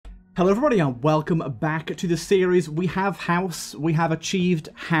Hello everybody and welcome back to the series. We have House, we have achieved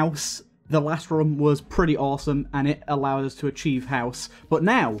House. The last run was pretty awesome and it allowed us to achieve House. But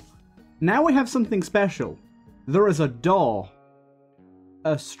now we have something special. There is a door.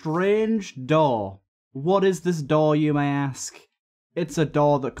 A strange door. What is this door, you may ask? It's a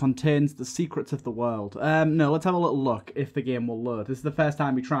door that contains the secrets of the world. No, let's have a little look if the game will load. This is the first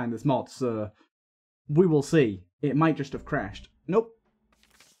time we're trying this mod, so we will see. It might just have crashed. Nope.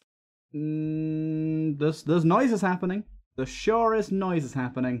 There's noises happening. The surest noises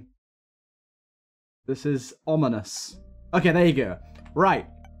happening. This is ominous. Okay, there you go. Right.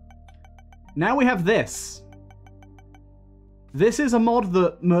 Now we have this. This is a mod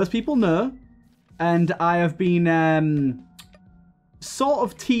that most people know, and I have been sort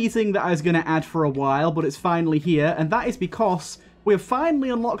of teasing that I was going to add for a while, but it's finally here, and that is because we have finally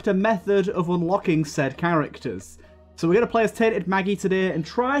unlocked a method of unlocking said characters. So we're going to play as Tainted Maggy today and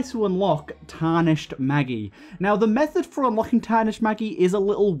try to unlock Tarnished Maggy. Now, the method for unlocking Tarnished Maggy is a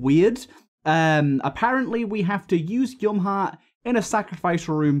little weird. Apparently, we have to use Yum Heart in a sacrifice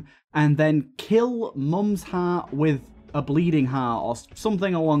room and then kill Mum's Heart with a bleeding heart or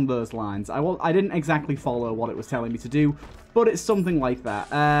something along those lines. I didn't exactly follow what it was telling me to do, but it's something like that.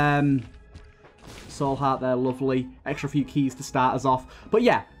 Soul Heart there, lovely. Extra few keys to start us off. But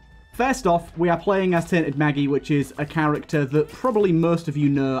yeah. First off, we are playing as Tainted Maggy, which is a character that probably most of you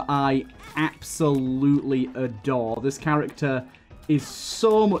know I absolutely adore. This character is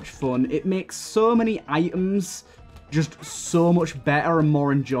so much fun. It makes so many items just so much better and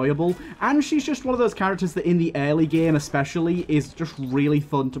more enjoyable. And she's just one of those characters that in the early game especially is just really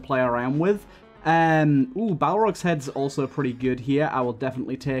fun to play around with. Ooh, Balrog's head's also pretty good here. I will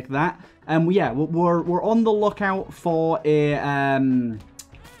definitely take that. Yeah, we're on the lookout for a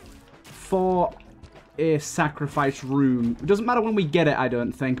sacrifice room. It doesn't matter when we get it, I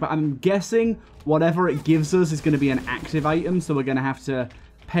don't think, but I'm guessing whatever it gives us is going to be an active item, so we're going to have to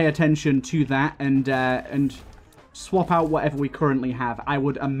pay attention to that and swap out whatever we currently have, I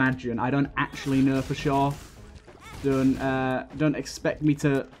would imagine. I don't actually know for sure. Don't expect me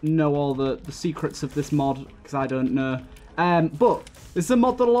to know all the secrets of this mod, because I don't know. But this is a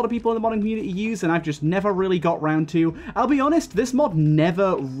mod that a lot of people in the modding community use, and I've just never really got round to. I'll be honest, this mod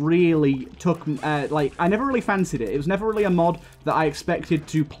never really took, I never really fancied it. It was never really a mod that I expected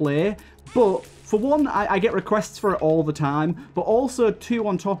to play. But, for one, I get requests for it all the time. But also, two,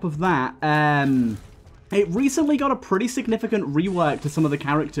 on top of that, it recently got a pretty significant rework to some of the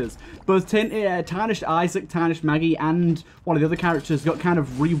characters. Both Tarnished Isaac, Tarnished Maggy, and one of the other characters got kind of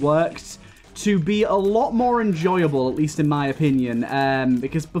reworked to be a lot more enjoyable, at least in my opinion,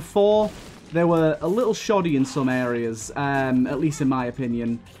 because before they were a little shoddy in some areas, at least in my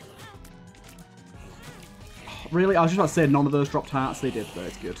opinion. Really? I was just about to say none of those dropped hearts. They did, though.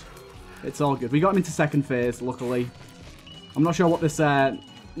 It's good. It's all good. We got them into second phase, luckily. I'm not sure what this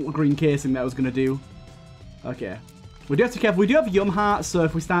green casing that was going to do. Okay. We do have to be careful. We do have Yum Heart, so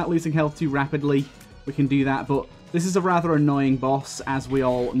if we start losing health too rapidly, we can do that, but this is a rather annoying boss, as we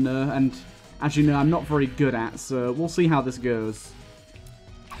all know, and as you know, I'm not very good at, so we'll see how this goes.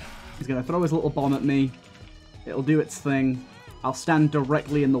 He's going to throw his little bomb at me. It'll do its thing. I'll stand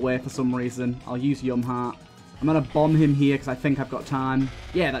directly in the way for some reason. I'll use Yum Heart. I'm going to bomb him here because I think I've got time.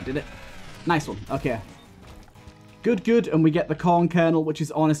 Yeah, that did it. Nice one. Okay. Good, good, and we get the corn kernel, which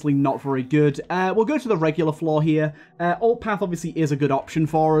is honestly not very good. We'll go to the regular floor here. Alt Path obviously is a good option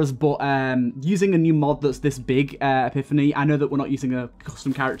for us, but using a new mod that's this big, Epiphany, I know that we're not using a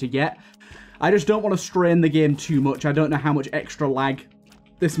custom character yet. I just don't want to strain the game too much. I don't know how much extra lag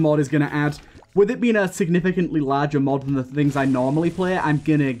this mod is going to add. With it being a significantly larger mod than the things I normally play, I'm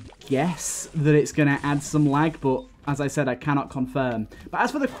going to guess that it's going to add some lag, but as I said, I cannot confirm. But as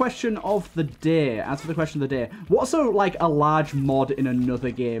for the question of the day, what's like a large mod in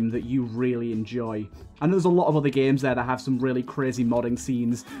another game that you really enjoy? I know there's a lot of other games there that have some really crazy modding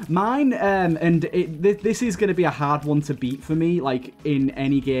scenes. Mine, this is going to be a hard one to beat for me, like in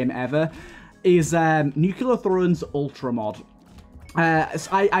any game ever, is Nuclear Throne's Ultra mod.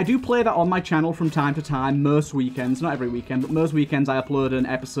 I do play that on my channel from time to time, most weekends, not every weekend, but most weekends I upload an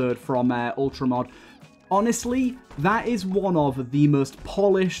episode from Ultra mod. Honestly, that is one of the most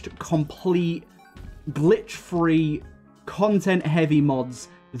polished, complete, glitch-free, content-heavy mods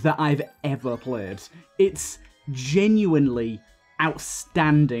that I've ever played. It's genuinely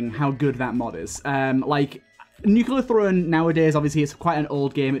outstanding how good that mod is. Like, Nuclear Throne nowadays, obviously, it's quite an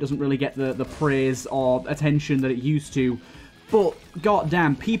old game. It doesn't really get the praise or attention that it used to. But,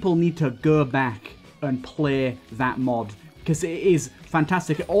 goddamn, people need to go back and play that mod, because it is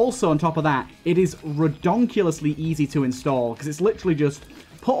fantastic. Also, on top of that, it is redonkulously easy to install, because it's literally just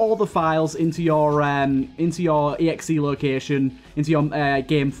put all the files into your exe location, into your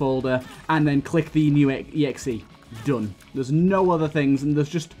game folder, and then click the new exe. Done. There's no other things, and there's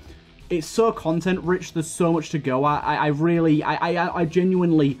just... It's so content-rich, there's so much to go at. I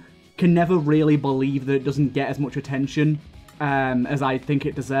genuinely can never really believe that it doesn't get as much attention as I think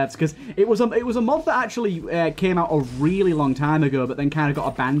it deserves, because it was a mod that actually came out a really long time ago, but then kind of got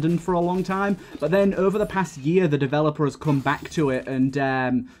abandoned for a long time. But then over the past year, the developer has come back to it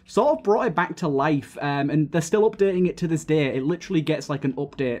and sort of brought it back to life, and they're still updating it to this day. It literally gets like an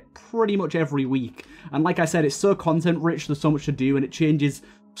update pretty much every week, and like I said, it's so content-rich, there's so much to do, and it changes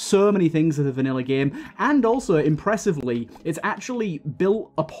so many things of the vanilla game. And also, impressively, it's actually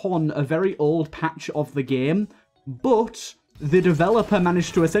built upon a very old patch of the game, but the developer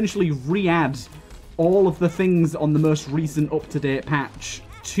managed to essentially re-add all of the things on the most recent up-to-date patch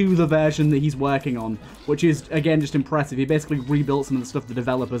to the version that he's working on, which is, again, just impressive. He basically rebuilt some of the stuff the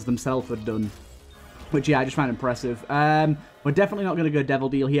developers themselves had done, which, yeah, I just found impressive. We're definitely not going to go Devil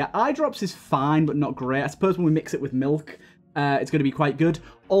Deal here. Eye Drops is fine, but not great. I suppose when we mix it with milk, it's going to be quite good.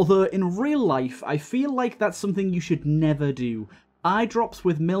 Although, in real life, I feel like that's something you should never do. Eye drops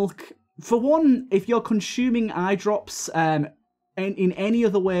with milk. For one, if you're consuming eye drops in any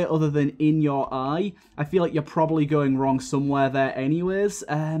other way other than in your eye, I feel like you're probably going wrong somewhere there anyways.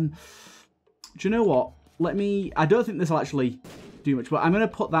 Do you know what? I don't think this will actually do much, but I'm going to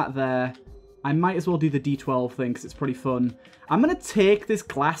put that there. I might as well do the D12 thing because it's pretty fun. I'm going to take this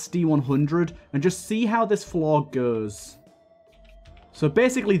glass D100 and just see how this floor goes. So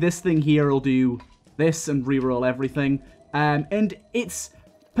basically this thing here will do this and reroll everything. And it's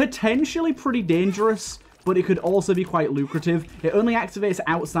potentially pretty dangerous, but it could also be quite lucrative. It only activates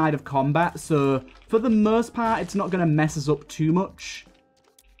outside of combat, so for the most part, it's not going to mess us up too much.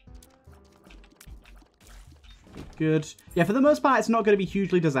 Good. Yeah, for the most part, it's not going to be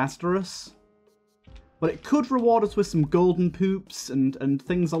hugely disastrous. But it could reward us with some golden poops and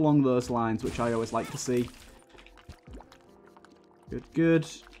things along those lines, which I always like to see. Good, good.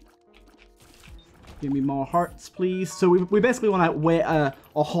 Give me more hearts, please. So we basically want to wait a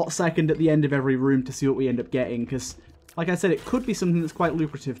hot second at the end of every room to see what we end up getting, because, like I said, it could be something that's quite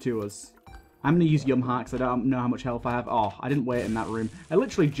lucrative to us. I'm going to use Yum Heart because I don't know how much health I have. Oh, I didn't wait in that room. I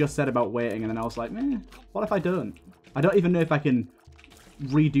literally just said about waiting, and then I was like, what if I don't? I don't even know if I can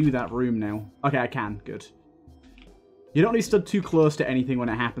redo that room now. Okay, I can. Good. You don't need to stood too close to anything when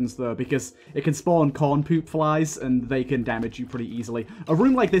it happens, though, because it can spawn corn poop flies, and they can damage you pretty easily. A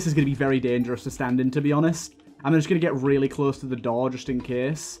room like this is going to be very dangerous to stand in, to be honest. I'm just going to get really close to the door, just in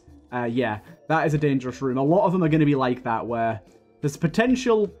case. Yeah, that is a dangerous room. A lot of them are going to be like that, where there's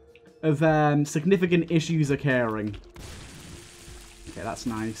potential of significant issues occurring. Okay, that's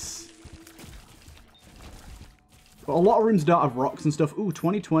nice. But a lot of rooms don't have rocks and stuff. Ooh,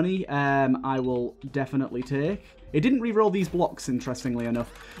 2020, I will definitely take. It didn't reroll these blocks, interestingly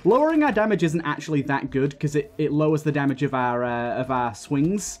enough. Lowering our damage isn't actually that good, because it lowers the damage of our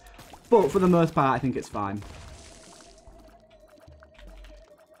swings. But for the most part, I think it's fine.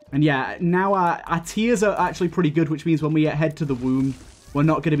 And yeah, now our tiers are actually pretty good, which means when we head to the womb, we're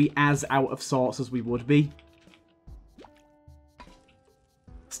not going to be as out of sorts as we would be.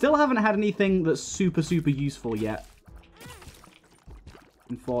 Still haven't had anything that's super, super useful yet.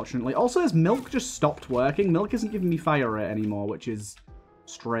 Unfortunately. Also, has milk just stopped working? Milk isn't giving me fire rate anymore, which is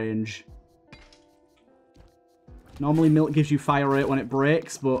strange. Normally, milk gives you fire rate when it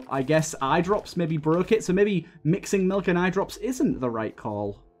breaks, but I guess eye drops maybe broke it, so maybe mixing milk and eye drops isn't the right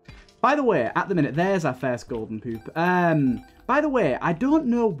call. By the way, at the minute, there's our first golden poop. By the way, I don't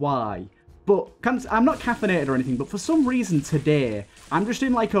know why, but I'm not caffeinated or anything, but for some reason today, I'm just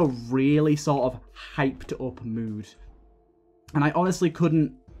in like a really sort of hyped up mood. And I honestly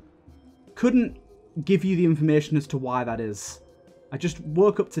couldn't give you the information as to why that is. I just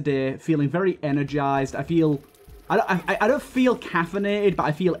woke up today feeling very energized. I don't feel caffeinated, but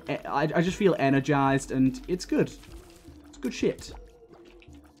I just feel energized, and it's good. It's good shit.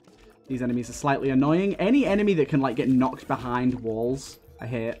 These enemies are slightly annoying. Any enemy that can like get knocked behind walls, I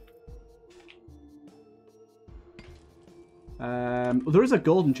hate. There is a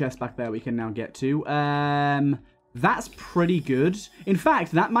golden chest back there we can now get to. That's pretty good. In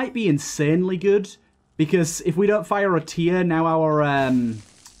fact, that might be insanely good, because if we don't fire a tier, now our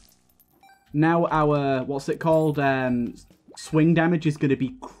what's it called? Swing damage is going to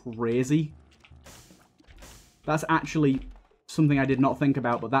be crazy. That's actually something I did not think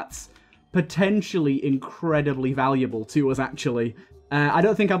about, but that's potentially incredibly valuable to us, actually. I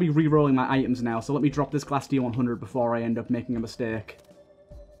don't think I'll be re-rolling my items now, so let me drop this glass D100 before I end up making a mistake.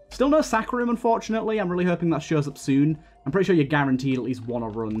 Still no Saccharum, unfortunately. I'm really hoping that shows up soon. I'm pretty sure you're guaranteed at least one a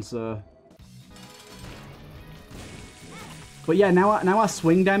run, so... But yeah, now our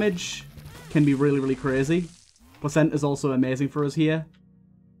swing damage can be really, really crazy. Placenta is also amazing for us here.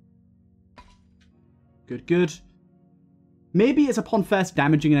 Good, good. Maybe it's upon first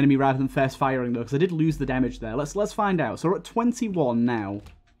damaging an enemy rather than first firing, though, because I did lose the damage there. Let's find out. So we're at 21 now.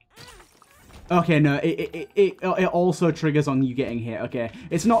 Okay, no, it also triggers on you getting hit. Okay,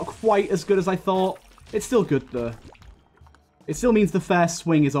 it's not quite as good as I thought. It's still good, though. It still means the first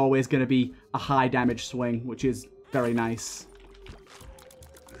swing is always going to be a high damage swing, which is very nice.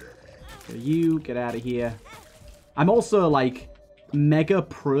 So you, get out of here. I'm also, like, mega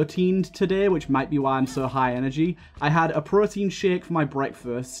proteined today, which might be why I'm so high energy. I had a protein shake for my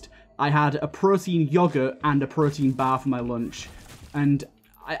breakfast. I had a protein yogurt and a protein bar for my lunch. And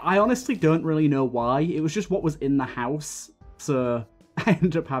I honestly don't really know why. It was just what was in the house. So I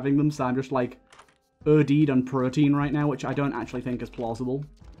ended up having them. So I'm just like OD'd on protein right now, which I don't actually think is plausible.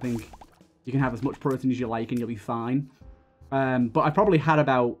 I think you can have as much protein as you like and you'll be fine. But I probably had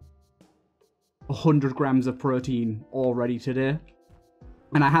about 100 grams of protein already today.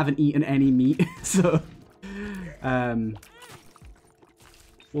 And I haven't eaten any meat. So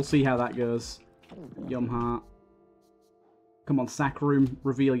we'll see how that goes. Yum heart. Come on, Saccharum,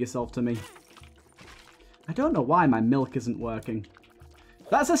 reveal yourself to me. I don't know why my milk isn't working.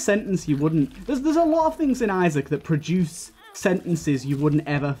 That's a sentence you wouldn't... There's a lot of things in Isaac that produce sentences you wouldn't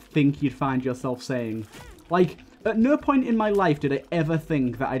ever think you'd find yourself saying. Like, at no point in my life did I ever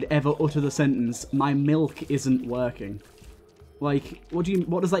think that I'd ever utter the sentence, my milk isn't working. Like, what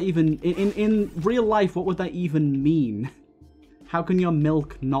does that even... In real life, what would that even mean? How can your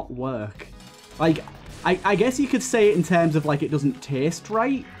milk not work? Like... I guess you could say it in terms of, like, it doesn't taste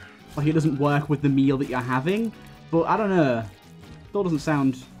right. Like, it doesn't work with the meal that you're having. But, I don't know. Still doesn't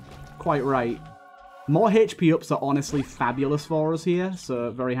sound quite right. More HP ups are honestly fabulous for us here. So,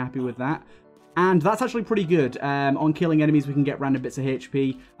 very happy with that. And that's actually pretty good. On killing enemies, we can get random bits of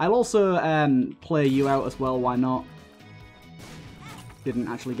HP. I'll also play you out as well. Why not? Didn't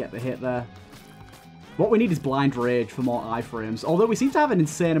actually get the hit there. What we need is Blind Rage for more iframes. Although we seem to have an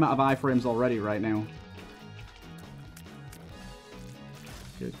insane amount of iframes already right now.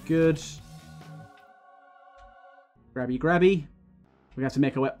 Good, good. Grabby, grabby. We have to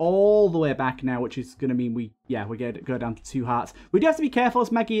make our way all the way back now, which is going to mean we go down to 2 hearts. We do have to be careful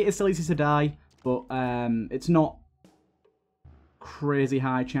as Maggie. It is still easy to die, but it's not crazy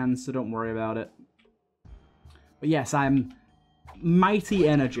high chance, so don't worry about it. But yes, I'm mighty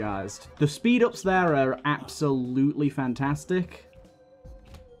energized. The speed ups there are absolutely fantastic.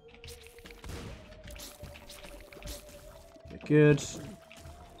 Good.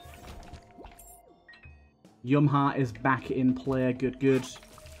 Yum Heart is back in play. Good, good.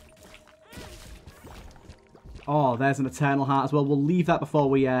 Oh, there's an Eternal Heart as well. We'll leave that before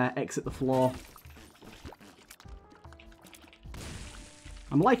we exit the floor.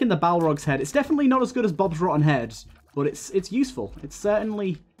 I'm liking the Balrog's head. It's definitely not as good as Bob's Rotten Head, but it's useful. It's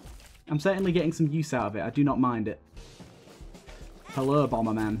certainly... I'm certainly getting some use out of it. I do not mind it. Hello,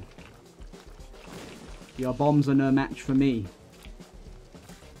 Bomberman. Your bombs are no match for me.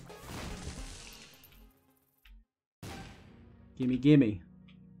 Gimme, gimme.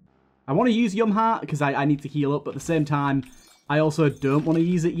 I want to use Yum Heart because I need to heal up, but at the same time, I also don't want to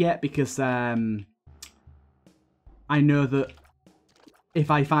use it yet because I know that if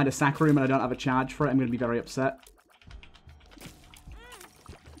I find a Saccharum and I don't have a charge for it, I'm going to be very upset.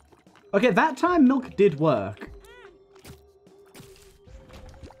 Okay, that time Milk did work.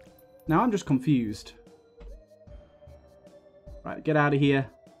 Now I'm just confused. Right, get out of here.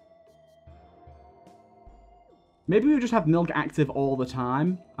 Maybe we just have Milk active all the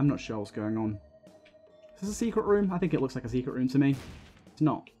time. I'm not sure what's going on. Is this a secret room? I think it looks like a secret room to me. It's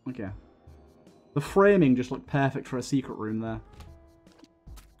not. Okay. The framing just looked perfect for a secret room there.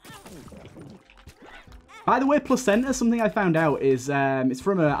 By the way, Placenta, something I found out is, it's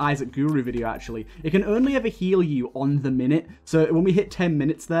from an Isaac Guru video, actually. It can only ever heal you on the minute. So when we hit 10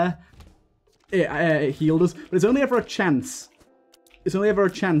 minutes there, it healed us. But it's only ever a chance. It's only ever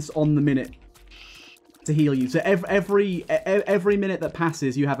a chance on the minute to heal you. So every minute that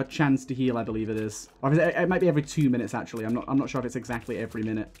passes, you have a chance to heal, I believe it is. Or it might be every 2 minutes, actually. I'm not sure if it's exactly every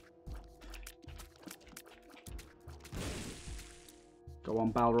minute. Go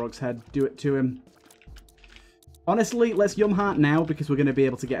on, Balrog's head. Do it to him. Honestly, let's Yum Heart now because we're going to be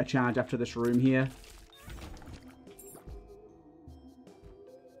able to get a charge after this room here.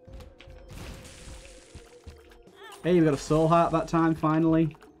 Hey, we got a Soul Heart that time,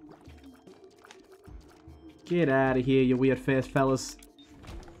 finally. Get out of here, you weird-faced fellas.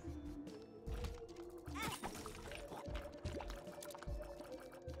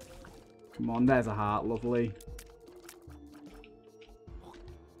 Come on, there's a heart. Lovely.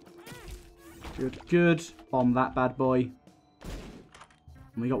 Good, good. Bomb that bad boy.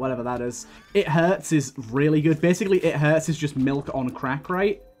 And we got whatever that is. It Hurts is really good. Basically, It Hurts is just milk on crack,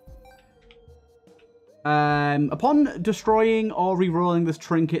 right? Upon destroying or re-rolling this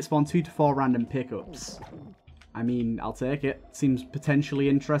trinket, spawn 2 to 4 random pickups. I mean, I'll take it. Seems potentially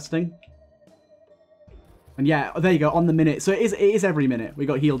interesting. And yeah, there you go, on the minute. So it is every minute. We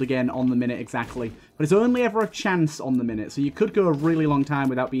got healed again on the minute, exactly. But it's only ever a chance on the minute. So you could go a really long time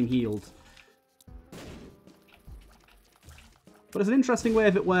without being healed. But it's an interesting way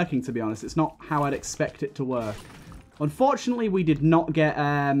of it working, to be honest. It's not how I'd expect it to work. Unfortunately, we did not get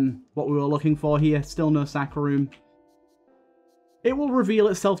what we were looking for here. Still no Saccharoom. It will reveal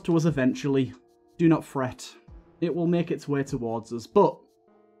itself to us eventually. Do not fret. It will make its way towards us. But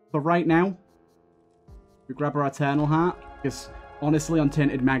for right now, we grab our Eternal Heart. Because honestly, on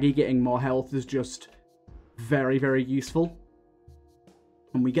Tainted Maggie, getting more health is just very, very useful.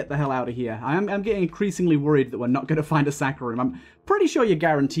 And we get the hell out of here. I'm getting increasingly worried that we're not going to find a Saccharoom. I'm pretty sure you're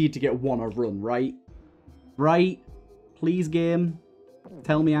guaranteed to get one a run, right? Right? Please, game.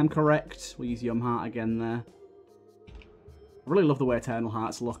 Tell me I'm correct. We'll use Yum Heart again there. I really love the way Eternal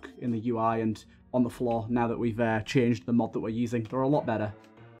Hearts look in the UI and on the floor now that we've changed the mod that we're using. They're a lot better.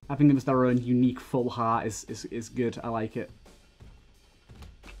 Having them as their own unique full heart is good. I like it.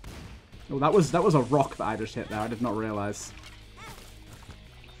 Oh, that was a rock that I just hit there. I did not realise.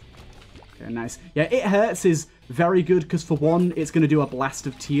 Okay, nice. Yeah, It Hurts is very good because, for one, it's going to do a blast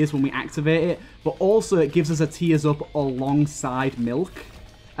of tears when we activate it, but also it gives us a tears up alongside milk.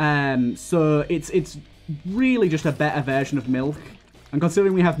 So it's really just a better version of milk. And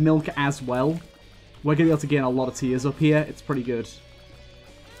considering we have milk as well, we're going to be able to gain a lot of tears up here. It's pretty good.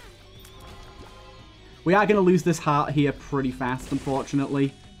 We are going to lose this heart here pretty fast,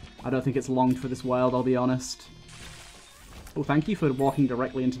 unfortunately. I don't think it's longed for this world, I'll be honest. Oh, thank you for walking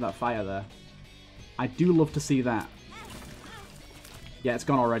directly into that fire there. I do love to see that. Yeah, it's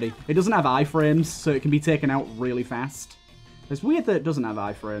gone already. It doesn't have iframes, so it can be taken out really fast. It's weird that it doesn't have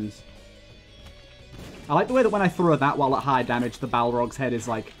iframes. I like the way that when I throw that while at high damage, the Balrog's head is,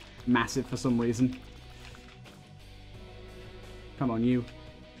 like, massive for some reason. Come on, you.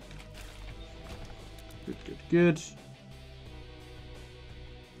 Good, good, good.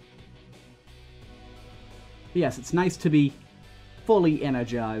 Yes, it's nice to be fully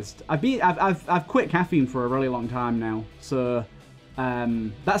energized. I've quit caffeine for a really long time now, so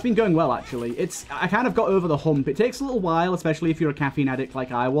that's been going well actually. I kind of got over the hump. It takes a little while, especially if you're a caffeine addict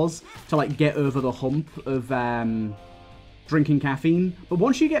like I was, to like get over the hump of drinking caffeine. But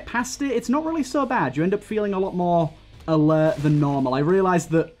once you get past it, it's not really so bad. You end up feeling a lot more alert than normal. I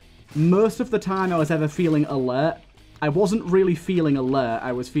realized that most of the time I was ever feeling alert, I wasn't really feeling alert.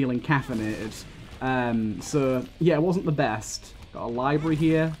 I was feeling caffeinated. So, yeah, it wasn't the best. Got a library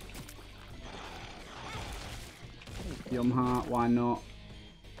here. Yum Heart, why not?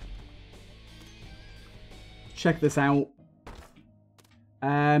 Check this out.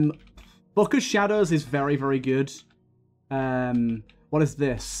 Book of Shadows is very, very good. What is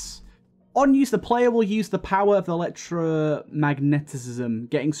this? On use, the player will use the power of the electromagnetism,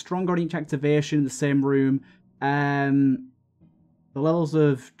 getting stronger on each activation in the same room. The levels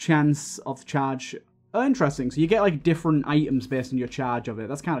of chance of charge are interesting. So you get like different items based on your charge of it.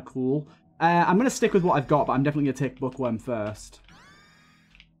 That's kind of cool. I'm going to stick with what I've got, but I'm definitely going to take Bookworm first.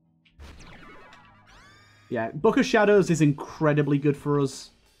 Yeah, Book of Shadows is incredibly good for us.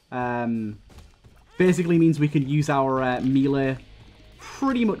 Basically means we can use our melee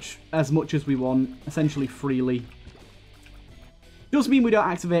pretty much as we want, essentially freely. Does mean we don't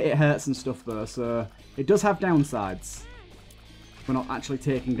activate It Hurts and stuff though, so it does have downsides. We're not actually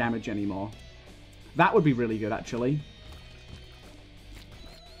taking damage anymore. That would be really good, actually.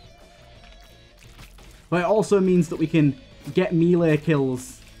 But it also means that we can get melee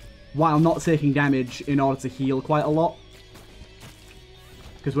kills while not taking damage in order to heal quite a lot.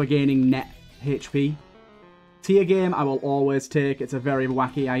 Because we're gaining net HP. Tier game, I will always take. It's a very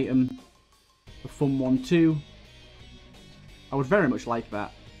wacky item. A fun one, too. I would very much like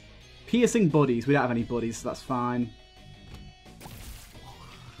that. Piercing buddies. We don't have any buddies, so that's fine.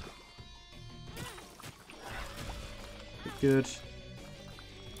 Good.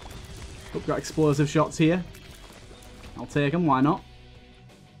 Oh, got explosive shots here. I'll take them, why not?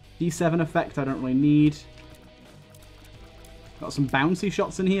 D7 effect I don't really need. Got some bouncy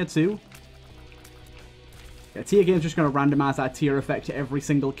shots in here too. Yeah, tier game's just going to randomize our tier effect to every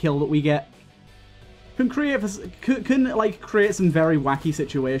single kill that we get. can like create some very wacky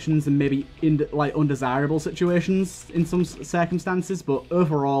situations and maybe like undesirable situations in some circumstances, but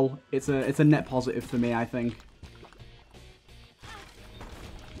overall it's a net positive for me, I think.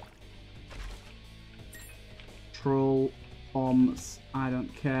 Troll bombs, I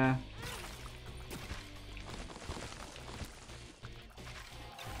don't care.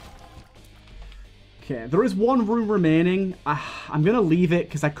 Okay, there is one room remaining. I'm gonna leave it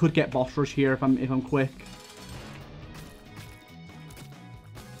because I could get boss rush here if I'm quick.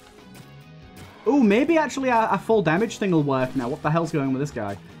 Oh, maybe actually a full damage thing will work now. What the hell's going on with this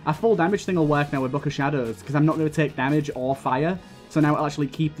guy? A full damage thing will work now with Book of Shadows because I'm not going to take damage or fire. So now it'll actually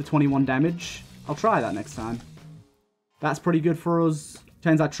keep the 21 damage. I'll try that next time. That's pretty good for us.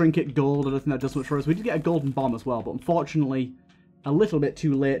 Turns out Trinket Gold, I don't think that does much for us. We did get a golden bomb as well, but unfortunately a little bit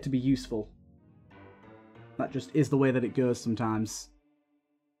too late to be useful. That just is the way that it goes sometimes.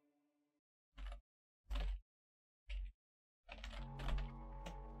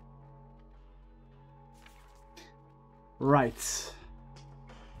 Right.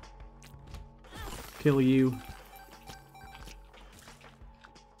 Kill you.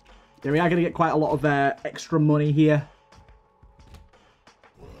 Yeah, we are going to get quite a lot of extra money here.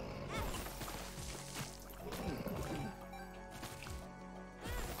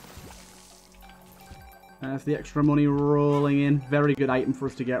 There's the extra money rolling in. Very good item for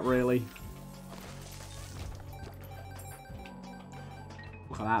us to get, really.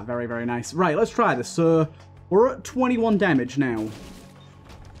 Look at that. Very, very nice. Right, let's try this. So, we're at 21 damage now.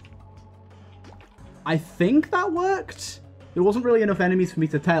 I think that worked. There wasn't really enough enemies for me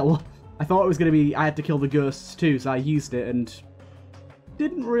to tell. I thought it was going to be I had to kill the ghosts too, so I used it, and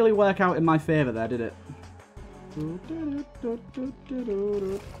didn't really work out in my favor there, did it?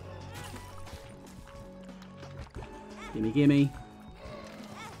 Gimme, gimme.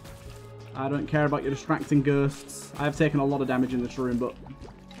 I don't care about your distracting ghosts. I have taken a lot of damage in this room, but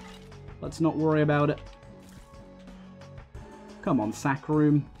let's not worry about it. Come on, sack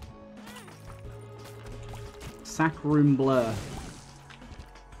room. Sack room blur.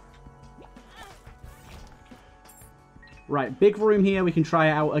 Right, big room here. We can try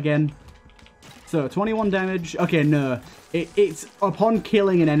it out again. So, 21 damage. Okay, no. It's upon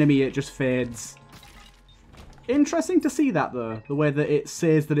killing an enemy, it just fades. Interesting to see that, though. The way that it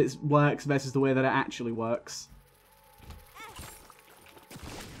says that it works versus the way that it actually works.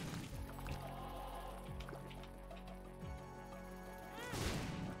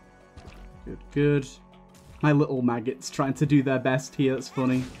 Good, good. My little maggots trying to do their best here. It's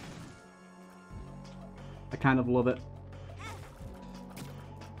funny. I kind of love it.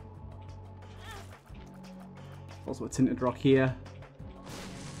 Also a tinted rock here.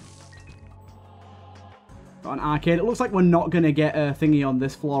 Got an arcade. It looks like we're not going to get a thingy on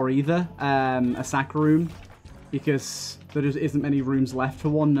this floor either. A sack room. Because there just isn't many rooms left for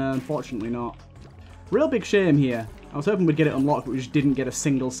one. Unfortunately not. Real big shame here. I was hoping we'd get it unlocked, but we just didn't get a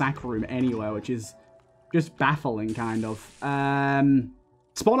single sack room anywhere, which is just baffling, kind of.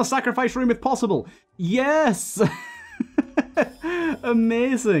 Spawn a sacrifice room if possible. Yes!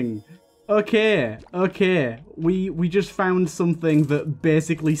 Amazing. Okay, okay. We just found something that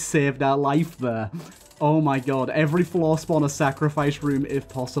basically saved our life there. Oh my god. Every floor spawn a sacrifice room if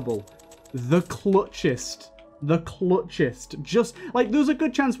possible. The clutchest. The clutchest. Just, like, there's a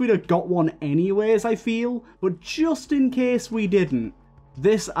good chance we'd have got one anyways, I feel. But just in case we didn't,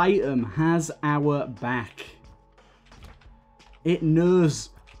 this item has our back. It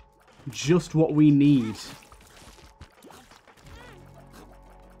knows just what we need.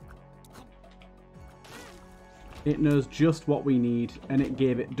 It knows just what we need, and it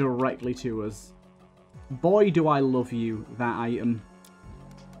gave it directly to us. Boy, do I love you, that item.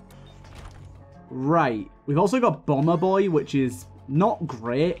 Right. We've also got Bomber Boy, which is not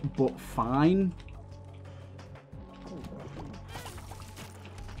great, but fine.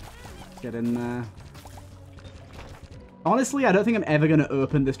 Get in there. Honestly, I don't think I'm ever going to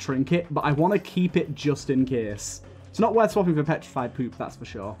open this trinket, but I want to keep it just in case. It's not worth swapping for petrified poop, that's for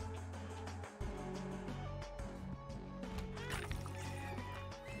sure.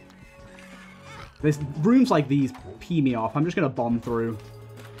 There's rooms like these pee me off. I'm just going to bomb through.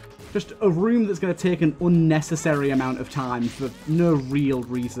 Just a room that's going to take an unnecessary amount of time for no real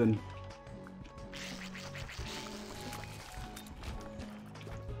reason.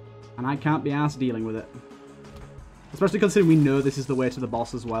 And I can't be arsed dealing with it. Especially considering we know this is the way to the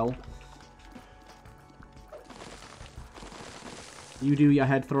boss as well. You do your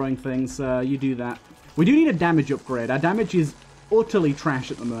head throwing things, you do that. We do need a damage upgrade. Our damage is utterly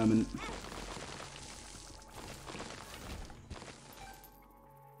trash at the moment.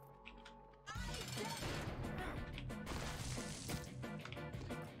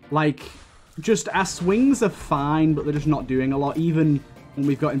 Like, just our swings are fine, but they're just not doing a lot. Even when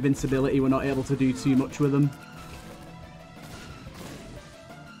we've got invincibility, we're not able to do too much with them.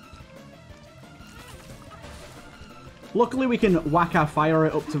 Luckily, we can whack our fire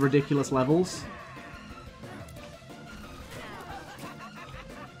rate up to ridiculous levels.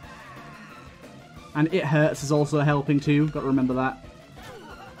 And it hurts is also helping too. Got to remember that.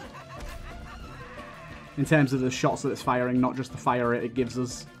 In terms of the shots that it's firing, not just the fire rate it gives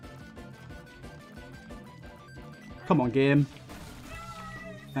us. Come on, game.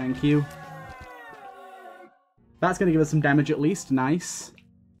 Thank you. That's going to give us some damage at least. Nice.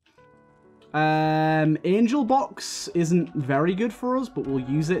 Angel Box isn't very good for us, but we'll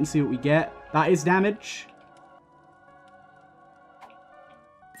use it and see what we get. That is damage.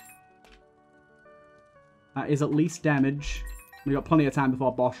 That is at least damage. We've got plenty of time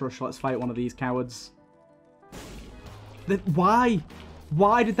before boss rush. Let's fight one of these cowards. Why?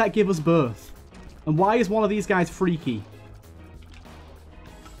 Why did that give us birth? And why is one of these guys freaky?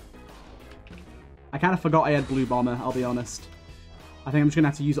 I kind of forgot I had blue bomber, I'll be honest. I think I'm just going to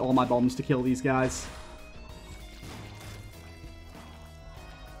have to use all my bombs to kill these guys.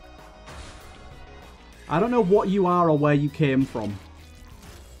 I don't know what you are or where you came from.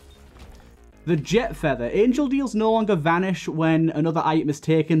 The Jet Feather. Angel deals no longer vanish when another item is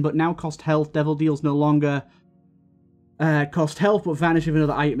taken, but now cost health. Devil deals no longer cost health, but vanish if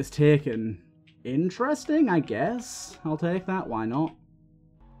another item is taken. Interesting, I guess. I'll take that. Why not?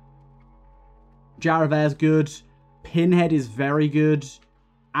 Jar of Air's good. Pinhead is very good.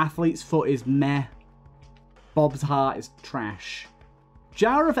 Athlete's Foot is meh. Bob's Heart is trash.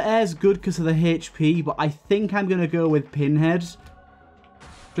 Jar of Air's good because of the HP, but I think I'm going to go with Pinhead.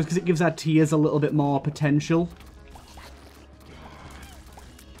 Just because it gives our tears a little bit more potential.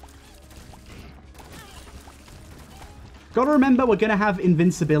 Gotta remember, we're going to have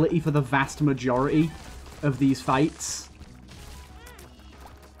invincibility for the vast majority of these fights.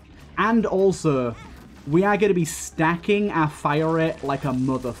 And also, we are going to be stacking our fire rate like a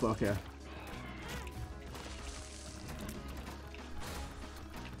motherfucker.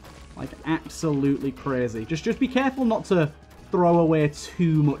 Like, absolutely crazy. Just be careful not to throw away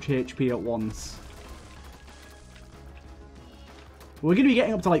too much HP at once. We're going to be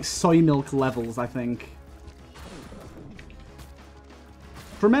getting up to, like, soy milk levels, I think.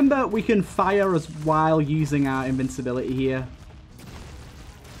 Remember, we can fire as while using our invincibility here.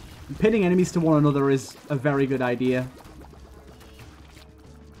 Pinning enemies to one another is a very good idea.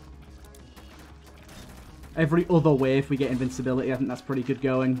 Every other way, if we get invincibility, I think that's pretty good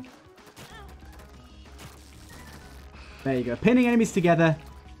going. There you go. Pinning enemies together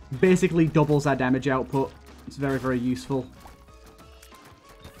basically doubles our damage output. It's very, very useful.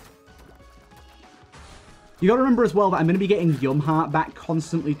 You gotta remember as well that I'm going to be getting Yum Heart back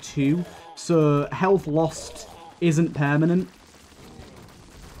constantly too, so health lost isn't permanent.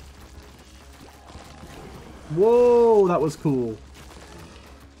 Whoa, that was cool.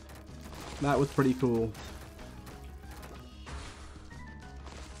 That was pretty cool.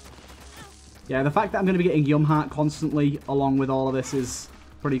 Yeah, the fact that I'm going to be getting Yum Heart constantly along with all of this is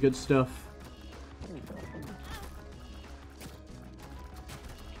pretty good stuff.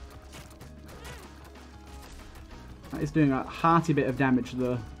 That is doing a hearty bit of damage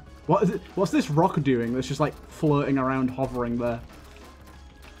though. What is it? What's this rock doing that's just like floating around, hovering there?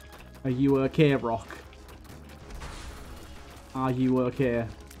 Are you okay, rock? Are you okay?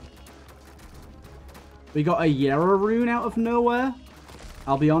 We got a Yera rune out of nowhere.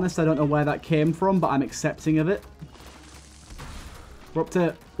 I'll be honest, I don't know where that came from, but I'm accepting of it. We're up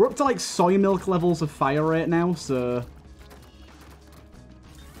to like soy milk levels of fire rate now, so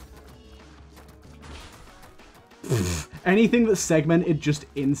anything that's segmented just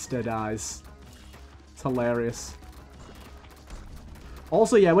insta dies. It's hilarious.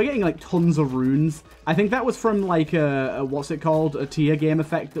 Also, yeah, we're getting like tons of runes. I think that was from like a what's it called? A tier game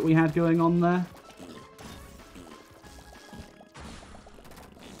effect that we had going on there.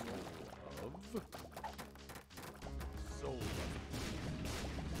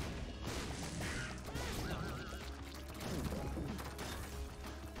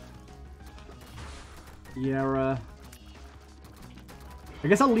 Yera. I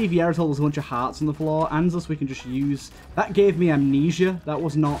guess I'll leave Yera till there's a bunch of hearts on the floor. Anzus we can just use. That gave me amnesia. That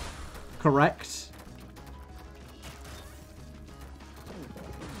was not correct.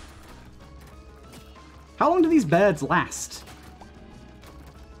 How long do these birds last?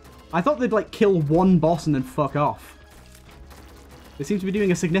 I thought they'd like kill one boss and then fuck off. They seem to be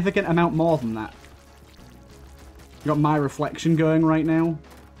doing a significant amount more than that. Got my reflection going right now.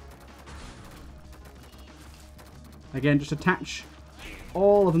 Again, just attach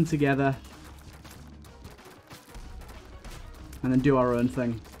all of them together. And then do our own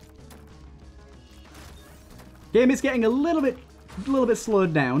thing. Game is getting a little bit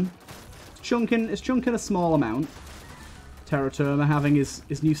slowed down. It's chunking a small amount. Teratoma having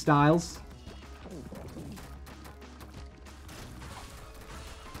his new styles.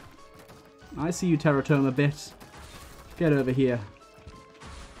 I see you, Teratoma bit. Get over here.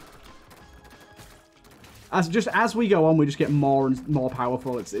 As we go on, we just get more and more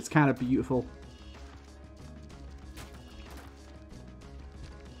powerful. It's kind of beautiful.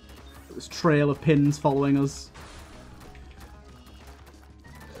 This trail of pins following us.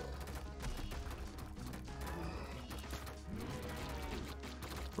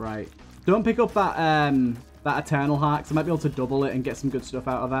 Right. Don't pick up that that Eternal Heart, because I might be able to double it and get some good stuff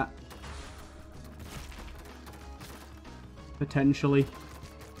out of that. Potentially.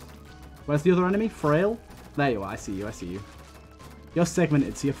 Where's the other enemy? Frail? There you are. I see you. I see you. You're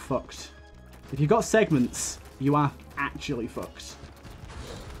segmented, so you're fucked. If you've got segments, you are actually fucked.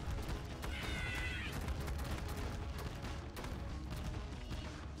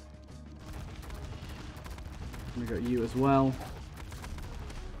 We got you as well.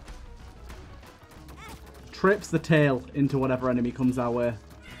 Trips the tail into whatever enemy comes our way.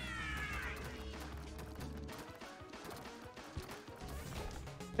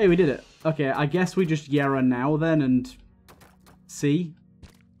 Hey, we did it. Okay, I guess we just Yera now then and see.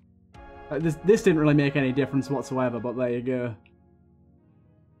 This didn't really make any difference whatsoever, but there you go.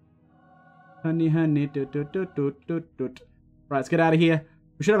 Honey, honey, doot, doot, doot, doot, doot, doot. Right, let's get out of here.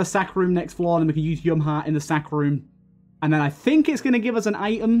 We should have a sack room next floor, and then we can use Yum Heart in the sack room. And then I think it's going to give us an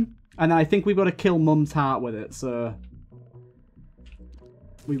item, and then I think we've got to kill Mum's heart with it, so...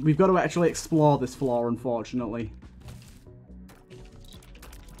 We've got to actually explore this floor, unfortunately.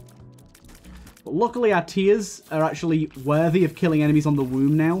 But luckily our tears are actually worthy of killing enemies on the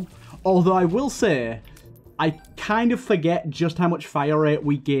womb now. Although I will say, I kind of forget just how much fire rate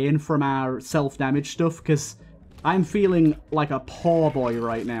we gain from our self-damage stuff, because I'm feeling like a poor boy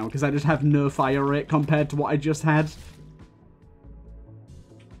right now, because I just have no fire rate compared to what I just had.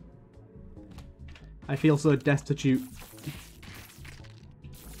 I feel so destitute.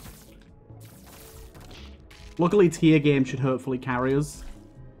 Luckily, tier game should hopefully carry us.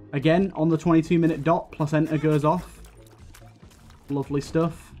 Again, on the 22-minute dot, placenta goes off. Lovely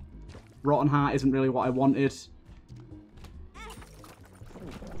stuff. Rotten Heart isn't really what I wanted.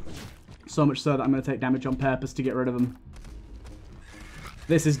 So much so that I'm going to take damage on purpose to get rid of them.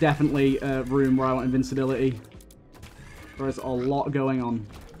 This is definitely a room where I want invincibility. There is a lot going on.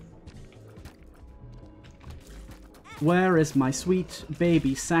 Where is my sweet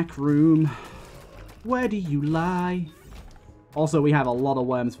baby sack room? Where do you lie? Also, we have a lot of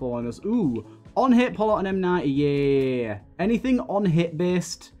worms following us. Ooh, on-hit pull out an M90. Yeah. Anything on-hit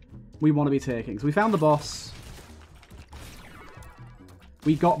based, we want to be taking. So we found the boss.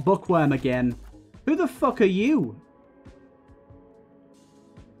 We got Bookworm again. Who the fuck are you?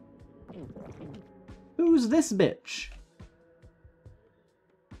 Who's this bitch?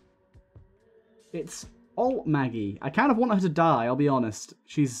 It's Alt Maggie. I kind of want her to die, I'll be honest.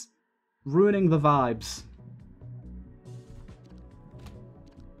 She's ruining the vibes.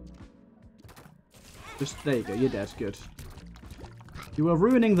 Just, there you go, you're dead, good. You were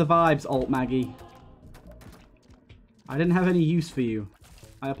ruining the vibes, Alt Maggie. I didn't have any use for you.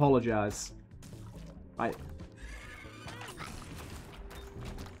 I apologize. Right.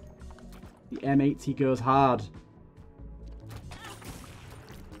 The M80 goes hard.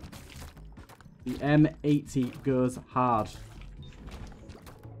 The M80 goes hard.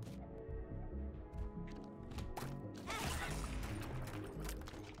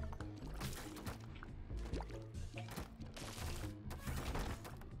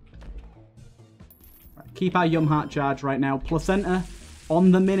 Keep our Yum Heart charge right now. Placenta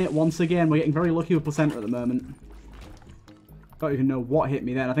on the minute once again. We're getting very lucky with Placenta at the moment. Don't even know what hit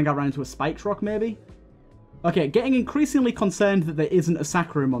me then. I think I ran into a spiked rock maybe? Okay, getting increasingly concerned that there isn't a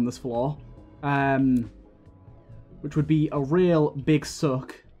sack room on this floor. Which would be a real big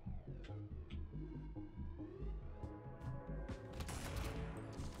suck.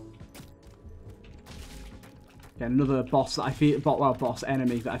 Okay, another boss that I feel... Well, boss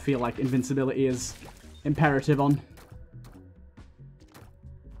enemy that I feel like invincibility is imperative on.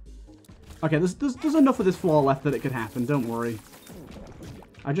 Okay, there's enough of this floor left that it could happen, don't worry.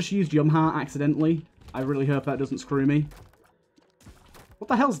 I just used Yum Heart accidentally. I really hope that doesn't screw me. What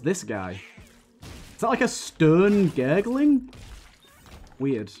the hell's this guy? Is that like a stone gurgling?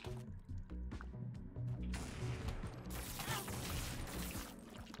 Weird.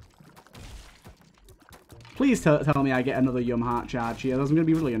 Please tell me I get another Yum Heart charge here. I'm going to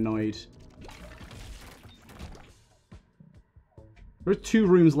be really annoyed. There are 2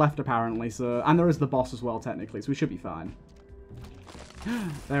 rooms left, apparently, so... And there is the boss as well, technically, so we should be fine.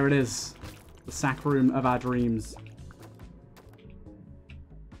 There it is. The sack room of our dreams.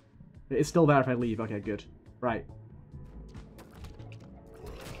 It's still there if I leave. Okay, good. Right.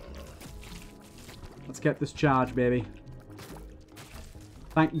 Let's get this charge, baby.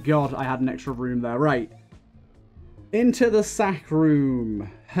 Thank God I had an extra room there. Right. Into the sack room.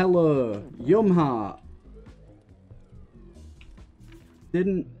 Hello. Yum Heart.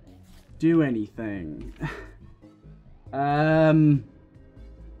 Didn't do anything.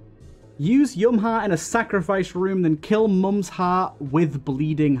 Use Yum Heart in a sacrifice room, then kill Mum's heart with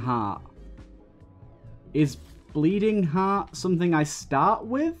Bleeding Heart. Is Bleeding Heart something I start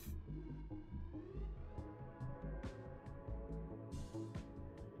with?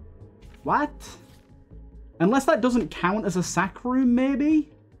 What? Unless that doesn't count as a sack room,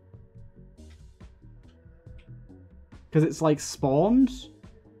 maybe? Because it's like spawned?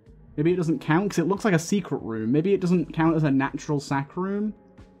 Maybe it doesn't count because it looks like a secret room. Maybe it doesn't count as a natural sack room.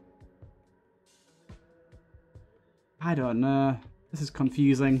 I don't know. This is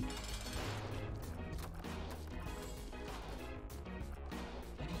confusing.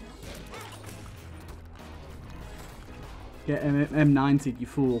 Get M90, you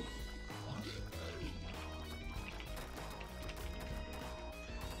fool.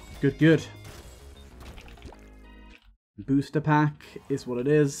 Good, good. Booster pack is what it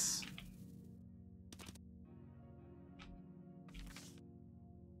is.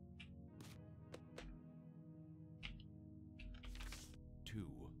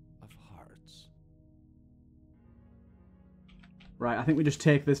 Right, I think we just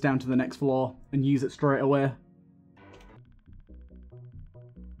take this down to the next floor and use it straight away.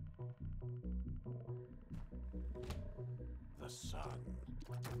 The sun.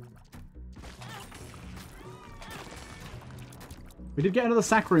 We did get another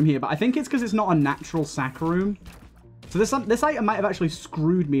sack room here, but I think it's because it's not a natural sack room. So this item might have actually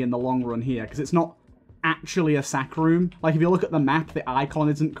screwed me in the long run here, because it's not actually a sack room. Like, if you look at the map, the icon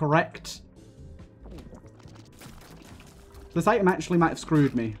isn't correct. This item actually might have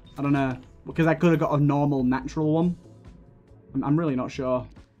screwed me. I don't know. Because I could have got a normal, natural one. I'm really not sure.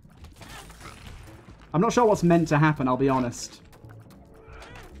 I'm not sure what's meant to happen, I'll be honest.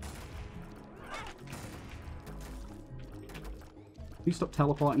 Can you stop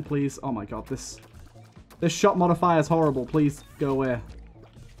teleporting, please? Oh my god, this shot modifier is horrible. Please, go away.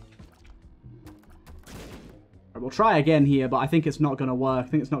 Right, we'll try again here, but I think it's not going to work. I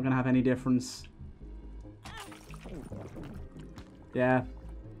think it's not going to have any difference. Yeah.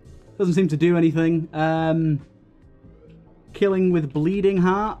 Doesn't seem to do anything. Killing with Bleeding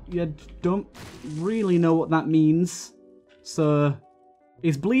Heart. You don't really know what that means. So,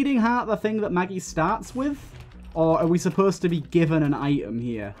 is Bleeding Heart the thing that Maggie starts with? Or are we supposed to be given an item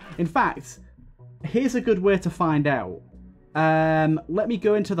here? In fact, here's a good way to find out. Let me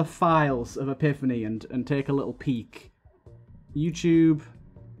go into the files of Epiphany and take a little peek. YouTube.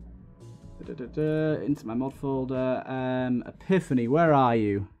 Into my mod folder. Epiphany, where are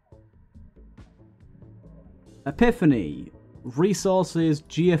you? Epiphany. Resources,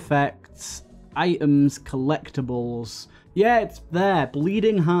 G-Effects, items, collectibles. Yeah, it's there.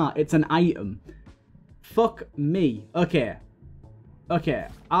 Bleeding Heart. It's an item. Fuck me. Okay. Okay.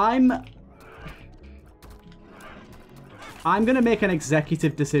 I'm gonna make an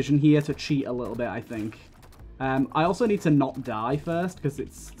executive decision here to cheat a little bit, I think. I also need to not die first, because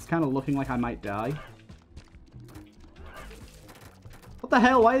it's kind of looking like I might die. What the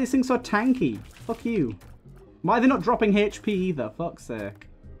hell? Why are these things so tanky? Fuck you. Why are they not dropping HP either? Fuck's sake.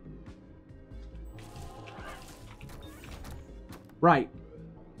 Right.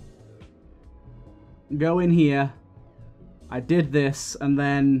 Go in here. I did this, and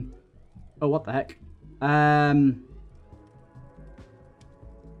then... Oh, what the heck?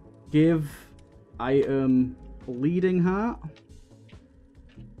 Give item Bleeding Heart.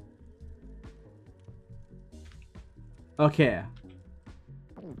 Okay.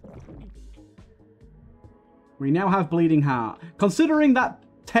 We now have Bleeding Heart. Considering that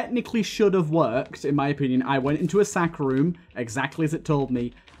technically should have worked, in my opinion, I went into a sack room, exactly as it told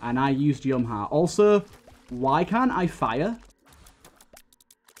me, and I used Yum Heart. Also, why can't I fire?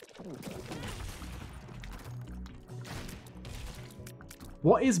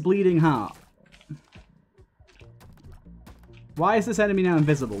 What is Bleeding Heart? Why is this enemy now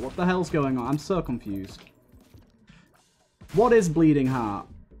invisible? What the hell's going on? I'm so confused. What is Bleeding Heart?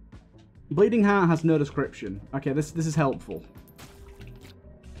 Bleeding Heart has no description. Okay, this is helpful.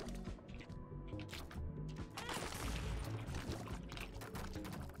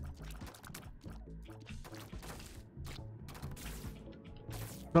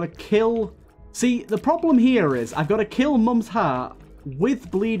 Gotta kill... See, the problem here is I've got to kill Mum's Heart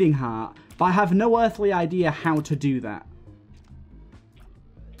with Bleeding Heart, but I have no earthly idea how to do that.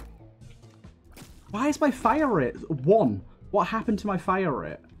 Why is my fire rate 1? What happened to my fire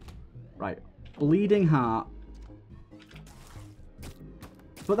rate? Right. Bleeding Heart.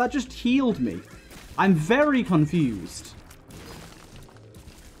 But that just healed me. I'm very confused.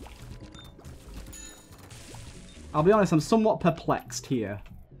 I'll be honest, I'm somewhat perplexed here.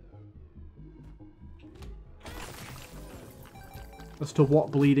 As to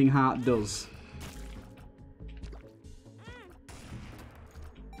what Bleeding Heart does.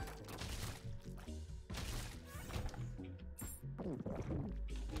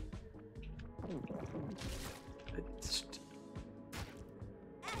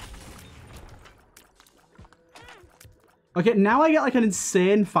 Okay, now I get like an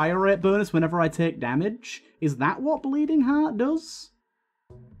insane fire rate bonus whenever I take damage. Is that what Bleeding Heart does?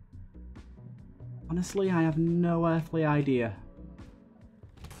 Honestly, I have no earthly idea.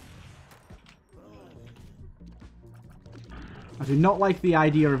 I do not like the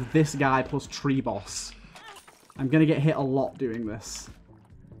idea of this guy plus Tree Boss. I'm gonna get hit a lot doing this.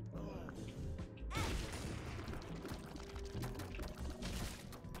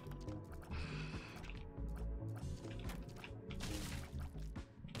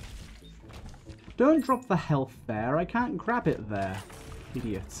 Don't drop the health there. I can't grab it there.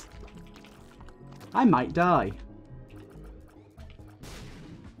 Idiot. I might die.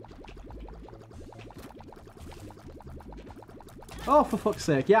 Oh, for fuck's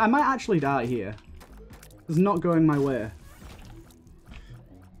sake. Yeah, I might actually die here. It's not going my way.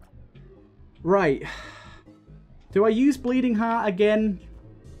 Right. Do I use Bleeding Heart again?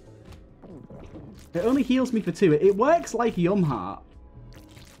 It only heals me for 2. It works like Yum Heart.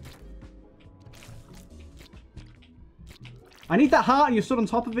 I need that heart and you stood on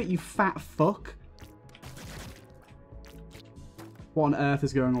top of it, you fat fuck. What on earth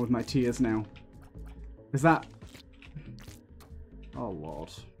is going on with my tears now? Is that... Oh, Lord.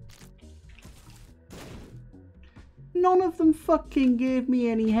 None of them fucking gave me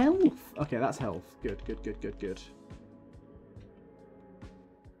any health. Okay, that's health. Good, good, good, good, good.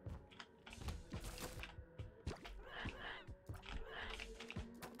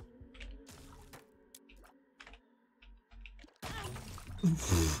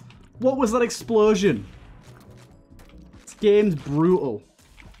 What was that explosion? This game's brutal.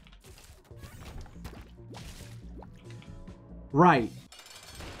 Right.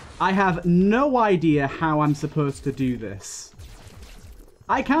 I have no idea how I'm supposed to do this.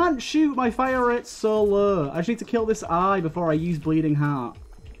 I can't shoot, my fire rate's so low. I just need to kill this eye before I use Bleeding Heart.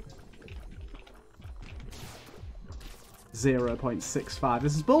 0.65.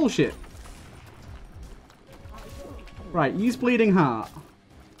 This is bullshit. Right, use Bleeding Heart.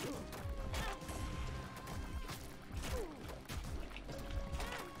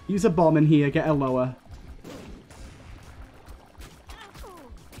 Use a bomb in here, get a lower.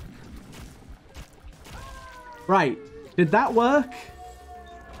 Right, did that work?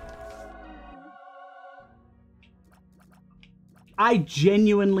 I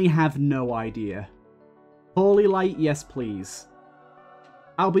genuinely have no idea. Holy light, yes please.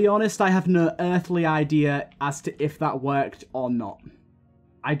 I'll be honest, I have no earthly idea as to if that worked or not.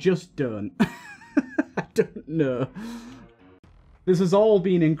 I just don't. I don't know. This has all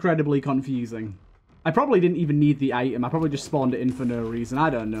been incredibly confusing. I probably didn't even need the item. I probably just spawned it in for no reason. I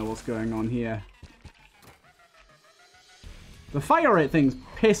don't know what's going on here. The fire rate thing's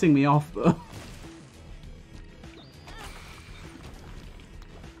pissing me off, though.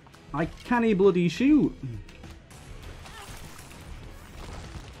 I can't bloody shoot.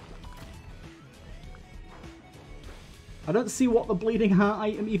 I don't see what the Bleeding Heart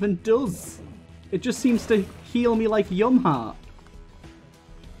item even does. It just seems to heal me like Yum Heart.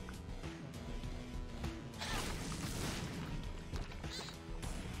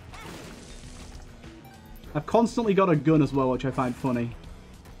 I've constantly got a gun as well, which I find funny.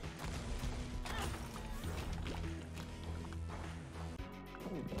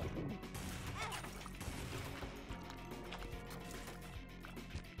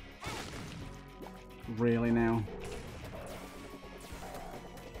 Really now?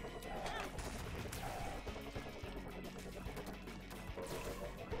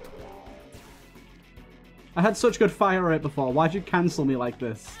 I had such good fire rate before. Why'd you cancel me like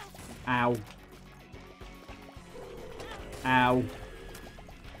this? Ow. Ow.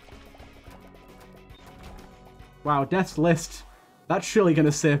 Wow, Death's List. That's surely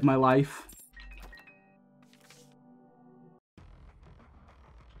gonna save my life.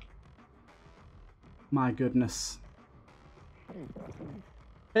 My goodness.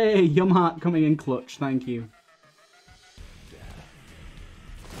 Hey, Yum Heart coming in clutch, thank you.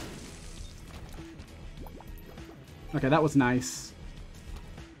 Okay, that was nice.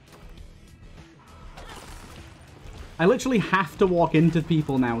 I literally have to walk into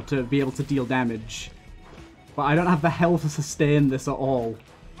people now to be able to deal damage. But I don't have the health to sustain this at all.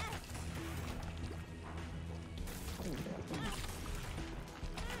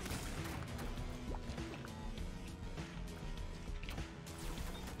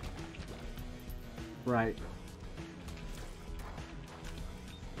 Right.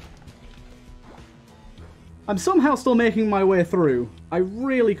 I'm somehow still making my way through. I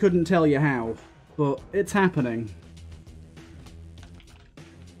really couldn't tell you how, but it's happening.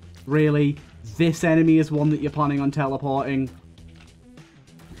 Really? This enemy is one that you're planning on teleporting?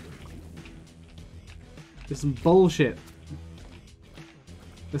 This is some bullshit.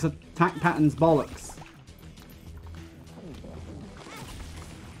 This attack pattern's bollocks.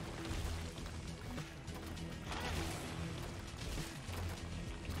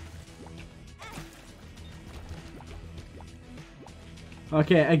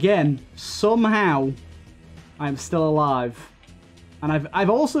 Okay, again, somehow I'm still alive. And I've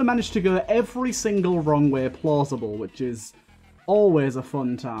also managed to go every single wrong way plausible, which is always a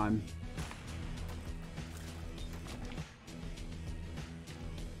fun time.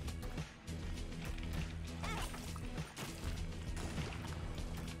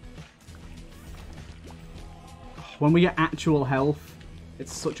 When we get actual health,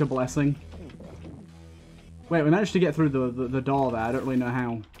 it's such a blessing. Wait, we managed to get through the door there. I don't really know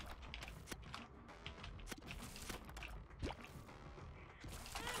how.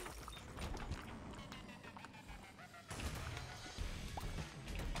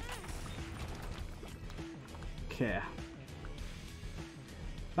 Okay.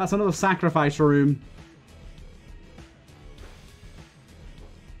 That's another sacrifice room.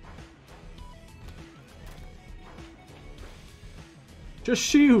 Just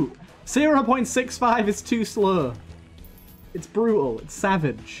shoot! 0.65 is too slow. It's brutal. It's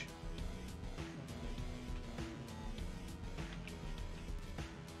savage.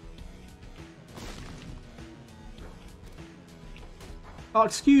 Oh,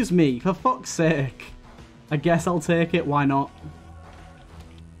 excuse me. For fuck's sake. I guess I'll take it. Why not?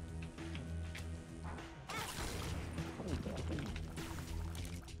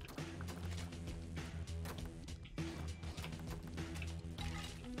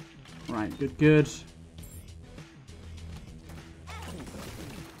 Right, good, good.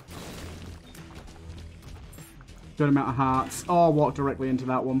 Good amount of hearts. Oh, I walked directly into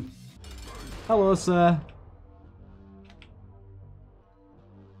that one. Hello, sir.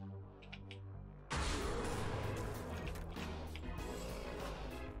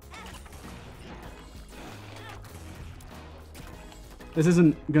 This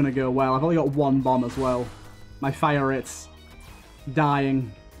isn't gonna go well. I've only got one bomb as well. My fire rate's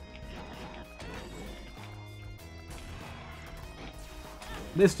dying.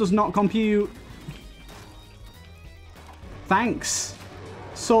 This does not compute. Thanks.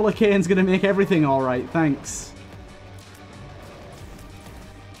 Solar Cane's gonna make everything alright. Thanks.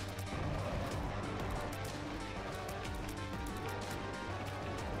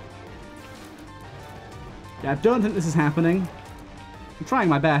 Yeah, I don't think this is happening. I'm trying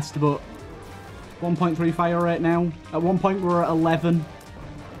my best, but 1.3 fire rate now. At one point we were at 11.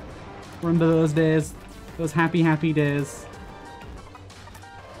 Remember those days? Those happy, happy days.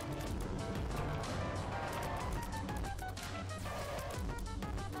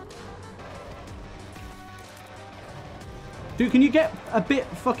 Dude, can you get a bit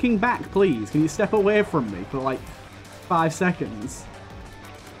fucking back, please? Can you step away from me for like 5 seconds?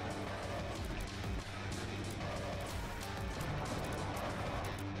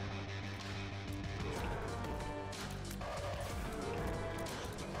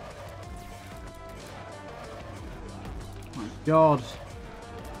 Oh my God.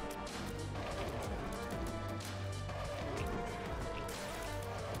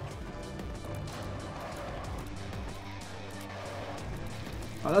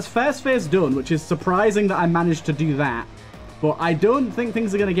 That's first phase done, which is surprising that I managed to do that. But I don't think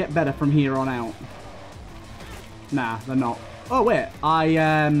things are going to get better from here on out. Nah, they're not. Oh, wait. I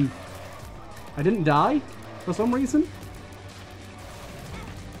didn't die for some reason.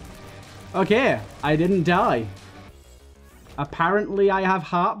 Okay, I didn't die. Apparently I have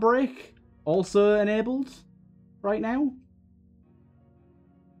Heartbreak also enabled right now.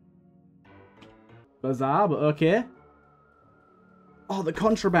 Bizarre, but okay. Oh, the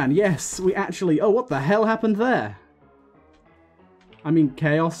contraband. Yes, we actually... Oh, what the hell happened there? I mean,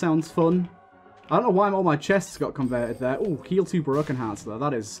 chaos sounds fun. I don't know why all my chests got converted there. Oh, heal 2 broken hearts though.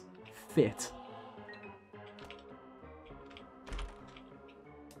 That is fit.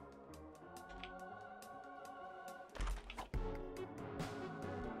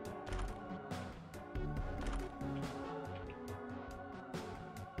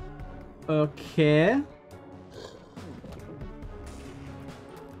 Okay.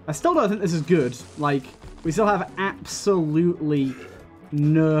 I still don't think this is good. Like, we still have absolutely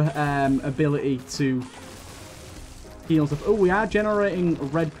no ability to heal stuff. Oh, we are generating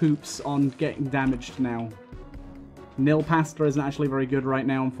red poops on getting damaged now. Nil pasta isn't actually very good right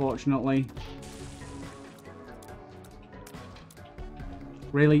now, unfortunately.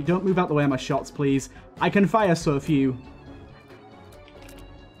 Really? Don't move out the way of my shots, please. I can fire so few.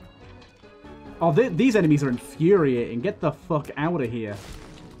 Oh, these enemies are infuriating. Get the fuck out of here.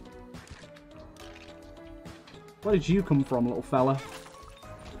 Where did you come from, little fella?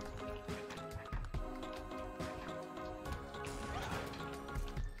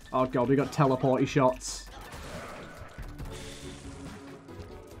 Oh god, we got teleporty shots.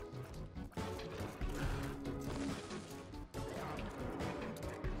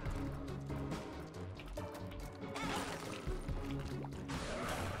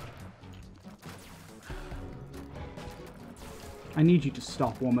 I need you to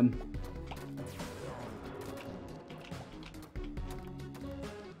stop, woman.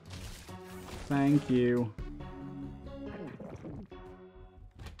 Thank you.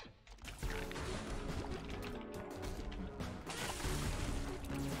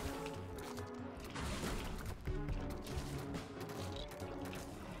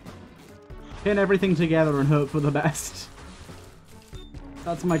 Pin everything together and hope for the best.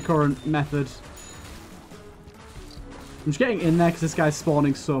 That's my current method. I'm just getting in there because this guy's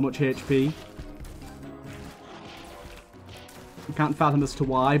spawning so much HP. I can't fathom as to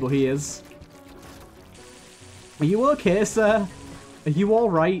why, but he is. Are you okay, sir? Are you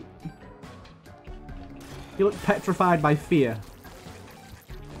alright? You look petrified by fear.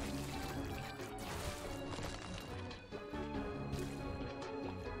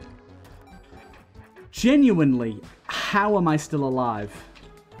 Genuinely, how am I still alive?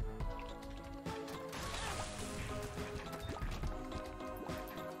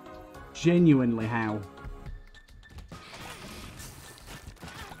 Genuinely, how?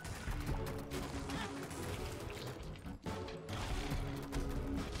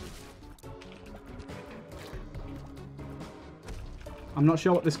 I'm not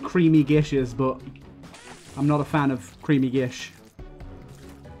sure what this creamy gish is, but I'm not a fan of creamy gish.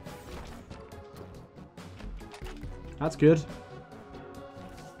 That's good.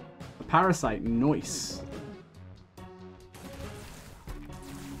 A parasite, nice.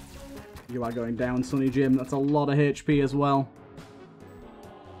 You are going down, Sonny Jim. That's a lot of HP as well.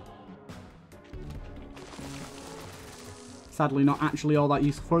 Sadly, not actually all that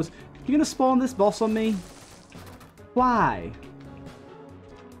useful for us. You're gonna spawn this boss on me? Why?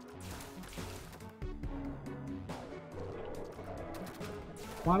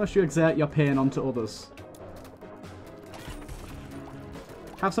 Why must you exert your pain onto others?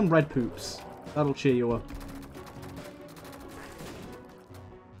 Have some red poops. That'll cheer you up.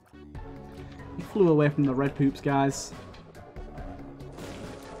 He flew away from the red poops, guys.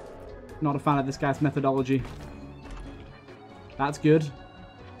 Not a fan of this guy's methodology. That's good.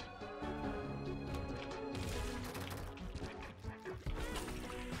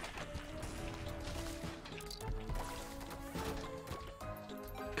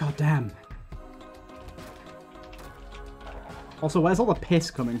 God damn. Also, where's all the piss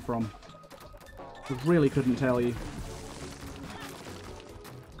coming from? I really couldn't tell you.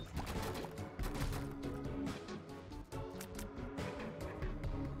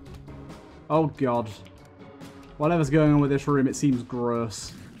 Oh god. Whatever's going on with this room, it seems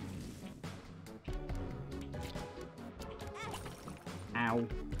gross. Ow.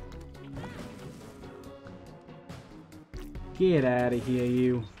 Get out of here,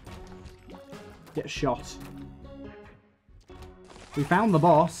 you. Get shot. We found the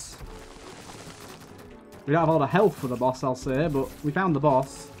boss. We don't have all the health for the boss, I'll say, but we found the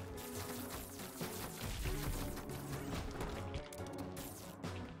boss.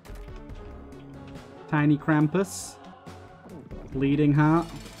 Tiny Krampus. Bleeding Heart.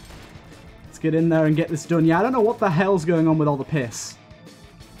 Let's get in there and get this done. Yeah, I don't know what the hell's going on with all the piss.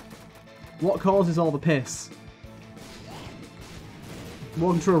 What causes all the piss?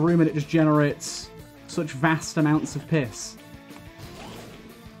 Walk into a room and it just generates such vast amounts of piss.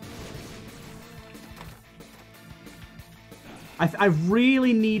 I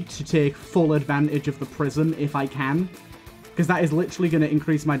really need to take full advantage of the prism if I can. because that is literally going to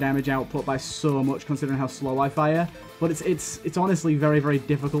increase my damage output by so much considering how slow I fire. But it's honestly very, very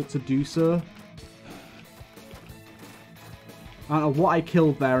difficult to do so. I don't know what I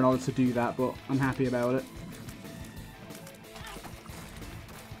killed there in order to do that, but I'm happy about it.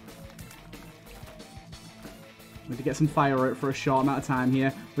 Need to get some fire out for a short amount of time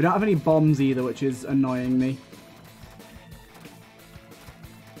here. We don't have any bombs either, which is annoying me.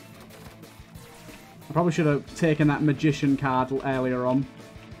 I probably should have taken that magician card earlier on.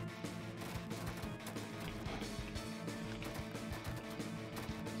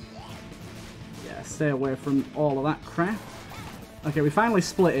 Yeah, stay away from all of that crap. Okay, we finally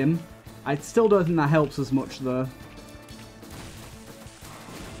split him. I still don't think that helps as much, though.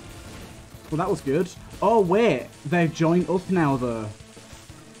 Well, that was good. Oh, wait. They're joined up now, though.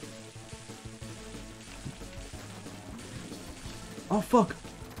 Oh, fuck.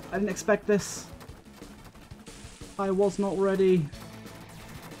 I didn't expect this. I was not ready.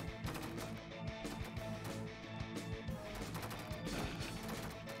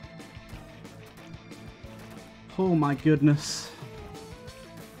 Oh my goodness.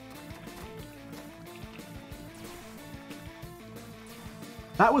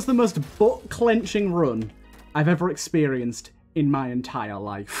 That was the most butt-clenching run I've ever experienced in my entire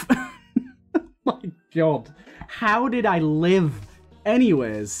life. My God. How did I live?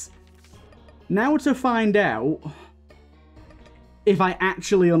 Anyways, now to find out if I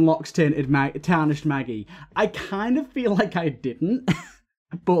actually unlocked Tarnished Maggy. I kind of feel like I didn't,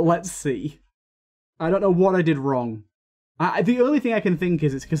 but let's see. I don't know what I did wrong. The only thing I can think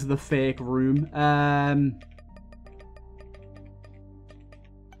is it's because of the fake room.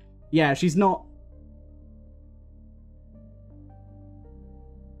 Yeah, she's not...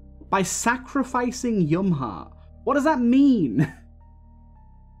 By sacrificing Yumheart. What does that mean?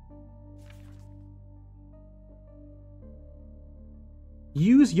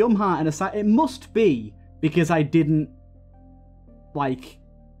 Use Yumheart in a side. It must be because I didn't, like,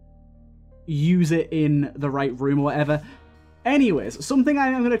 use it in the right room or whatever. Anyways, something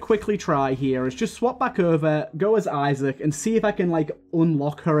I'm going to quickly try here is just swap back over, go as Isaac, and see if I can, like,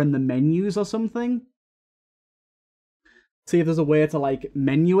 unlock her in the menus or something. See if there's a way to, like,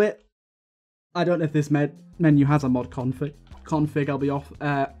 menu it. I don't know if this menu has a mod config, I'll be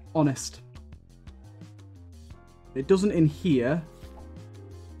honest. It doesn't in here.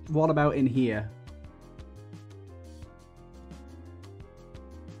 What about in here?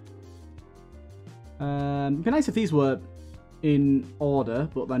 It'd be nice if these were in order,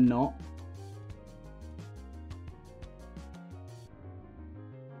 but they're not.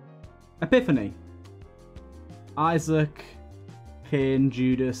 Epiphany. Isaac, Cain,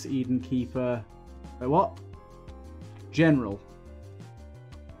 Judas, Eden Keeper. Wait, what? General.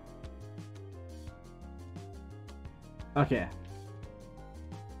 Okay.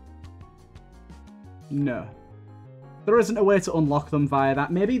 No. There isn't a way to unlock them via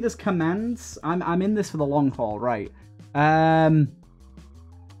that. Maybe there's commands? I'm in this for the long haul, right.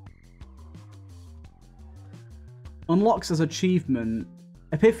 Unlocks as achievement.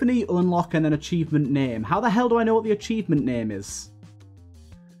 Epiphany, unlock, and then achievement name. How the hell do I know what the achievement name is?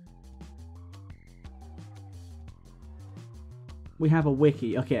 We have a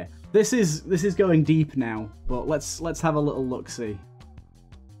wiki. Okay. This is going deep now, but let's have a little look-see.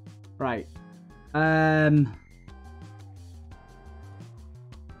 Right.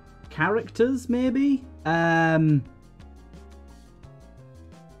 Characters, maybe?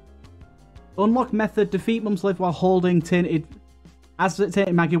 Unlock method, defeat Mumslive while holding Tainted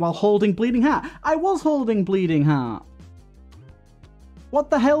Maggy while holding Bleeding Heart. I was holding Bleeding Heart. What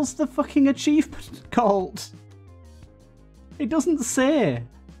the hell's the fucking achievement called? It doesn't say.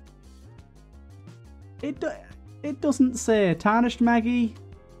 It doesn't say. Tarnished Maggy.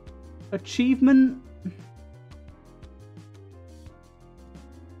 Achievement.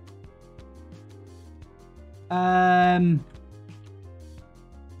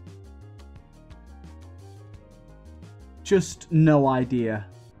 Just no idea.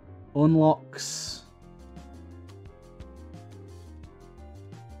 Unlocks.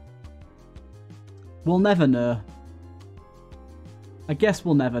 We'll never know. I guess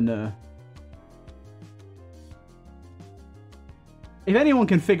we'll never know. If anyone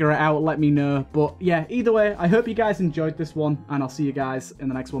can figure it out, let me know. But yeah, either way, I hope you guys enjoyed this one, and I'll see you guys in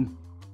the next one.